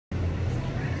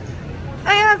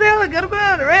안녕하세요, 여러분.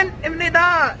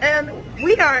 Ren입니다. And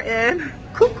we are in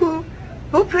Kuukuuu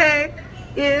buffet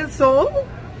in Seoul,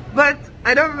 but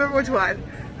I don't remember which one.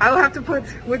 I will have to put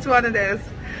which one it is.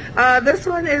 This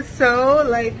one is so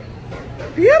like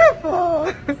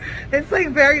beautiful. It's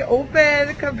like very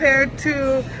open compared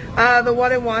to the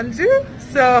one in Wonju.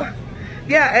 So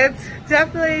yeah, it's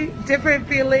definitely different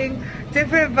feeling,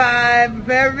 different vibe,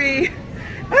 very,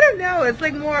 I don't know, it's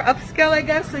like more upscale, I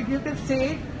guess. Like you can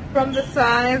see from the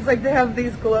signs, like they have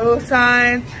these glow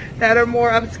signs that are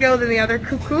more upscale than the other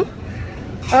Kuukuuu.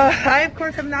 I of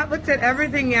course have not looked at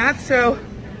everything yet, so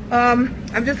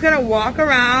I'm just gonna walk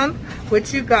around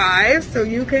with you guys so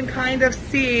you can kind of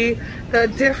see the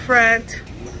different,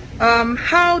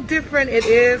 how different it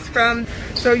is from,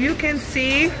 so you can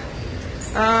see,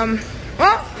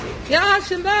 야,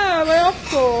 신나, 왜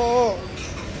없어?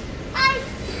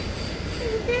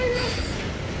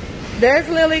 There's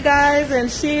Lily, guys, and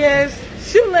she is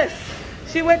shoeless.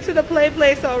 She went to the play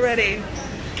place already.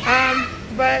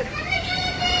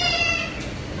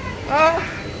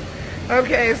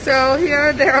 Okay, so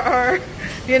here there are,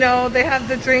 you know, they have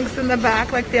the drinks in the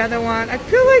back like the other one. I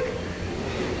feel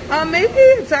like maybe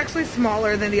it's actually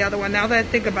smaller than the other one now that I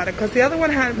think about it, because the other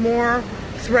one had more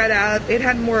spread out. It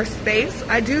had more space.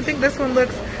 I do think this one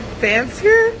looks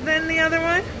fancier than the other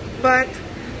one, but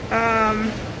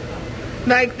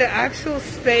like the actual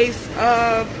space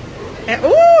of, and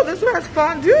oh, this one has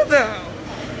fondue though.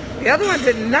 The other one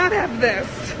did not have this.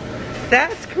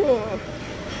 That's cool.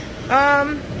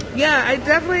 Yeah, I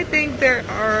definitely think there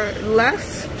are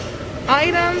less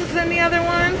items than the other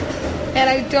one, and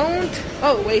I don't,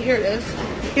 oh wait, here it is.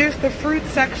 Here's the fruit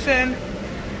section.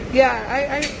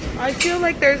 Yeah, I feel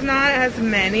like there's not as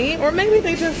many, or maybe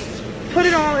they just put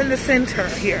it all in the center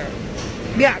here.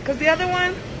 Yeah, because the other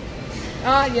one,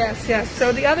 yes.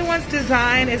 So the other one's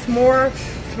design is more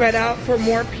spread out for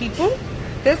more people.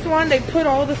 This one, they put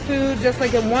all the food just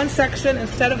like in one section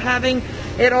instead of having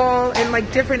it all in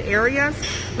like different areas.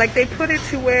 Like they put it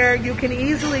to where you can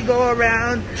easily go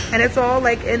around and it's all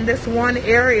like in this one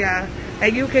area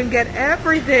and you can get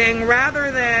everything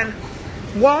rather than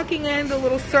walking in the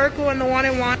little circle. And the one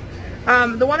in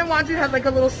Wonju had like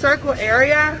a little circle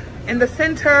area in the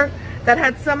center that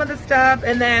had some of the stuff,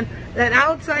 and then an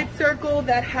outside circle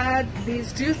that had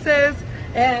these juices,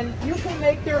 and you can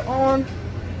make your own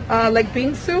like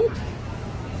bingsu,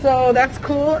 so that's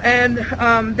cool. And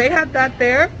they had that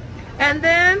there, and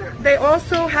then they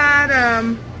also had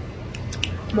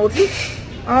mochi.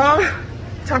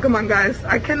 Takamon, guys,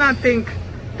 I cannot think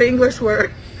the English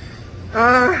word.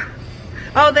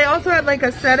 Oh, they also had like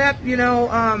a setup, you know,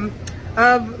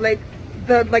 of like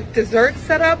the dessert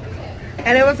setup,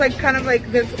 and it was like kind of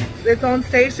like this its own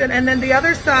station. And then the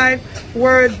other side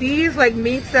were these like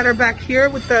meats that are back here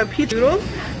with the pizza noodles.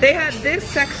 They had this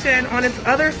section on its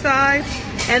other side,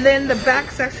 and then the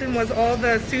back section was all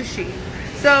the sushi.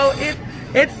 So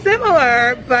it's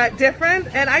similar but different,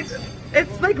 and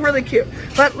it's like really cute.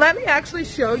 But let me actually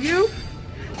show you.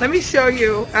 Let me show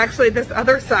you actually this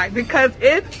other side, because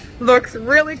it looks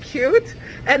really cute.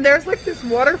 And there's like this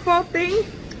waterfall thing,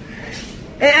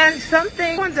 and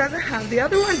something one doesn't have. The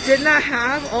other one did not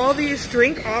have all these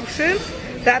drink options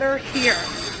that are here.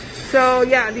 So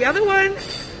yeah, the other one,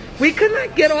 we could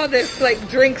not get all this like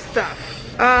drink stuff.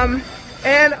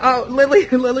 And oh,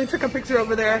 Lily took a picture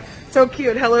over there. So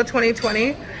cute, hello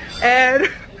 2020. And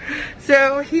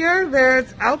so here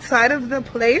there's, outside of the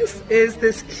place is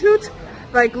this cute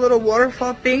like little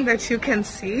waterfall thing that you can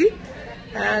see,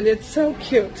 and it's so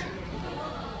cute.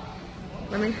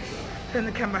 Let me turn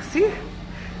the camera. See,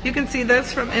 you can see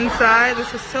this from inside.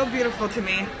 This is so beautiful to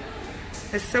me.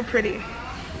 It's so pretty,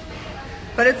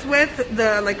 but it's with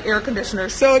the like air conditioner,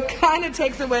 so it kind of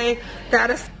takes away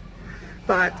that,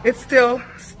 but it's still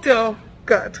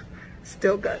good,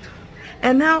 still good.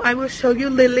 And now I will show you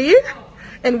Lily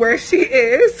and where she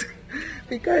is,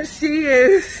 because she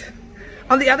is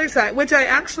on the other side, which I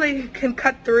actually can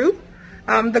cut through.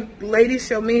 The lady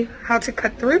showed me how to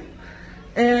cut through.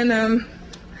 And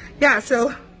yeah,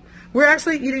 so we're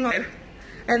actually eating on it.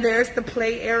 And there's the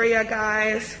play area,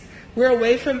 guys. We're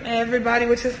away from everybody,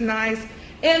 which is nice.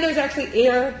 And there's actually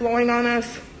air blowing on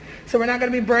us, so we're not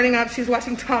gonna be burning up. She's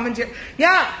watching Tom and Jerry.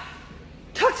 Yeah!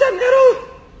 탁자 내로!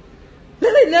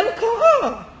 Lily, 내로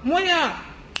커! 뭐야?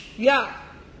 야!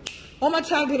 엄마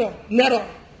잘 들어. 내로.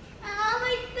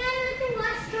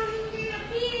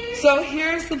 So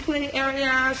here's the play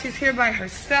area. She's here by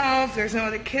herself. There's no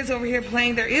other kids over here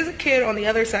playing. There is a kid on the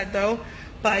other side though,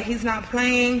 but he's not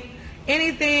playing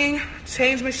anything.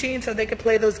 Change machine so they could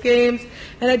play those games.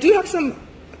 And I do have some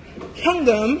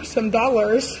현금, some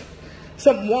dollars,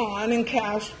 some won in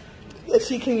cash. that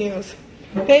she can use.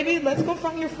 Baby, let's go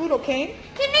find your food, okay?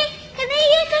 Can I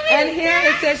use some? And here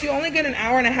it says you only get an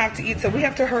hour and a half to eat, so we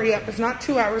have to hurry up. It's not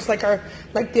 2 hours like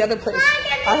the other place.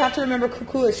 I have to remember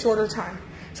Kuukuuu is shorter time.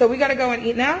 So we gotta go and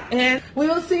eat now, and we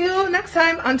will see you next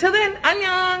time. Until then,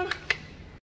 annyeong!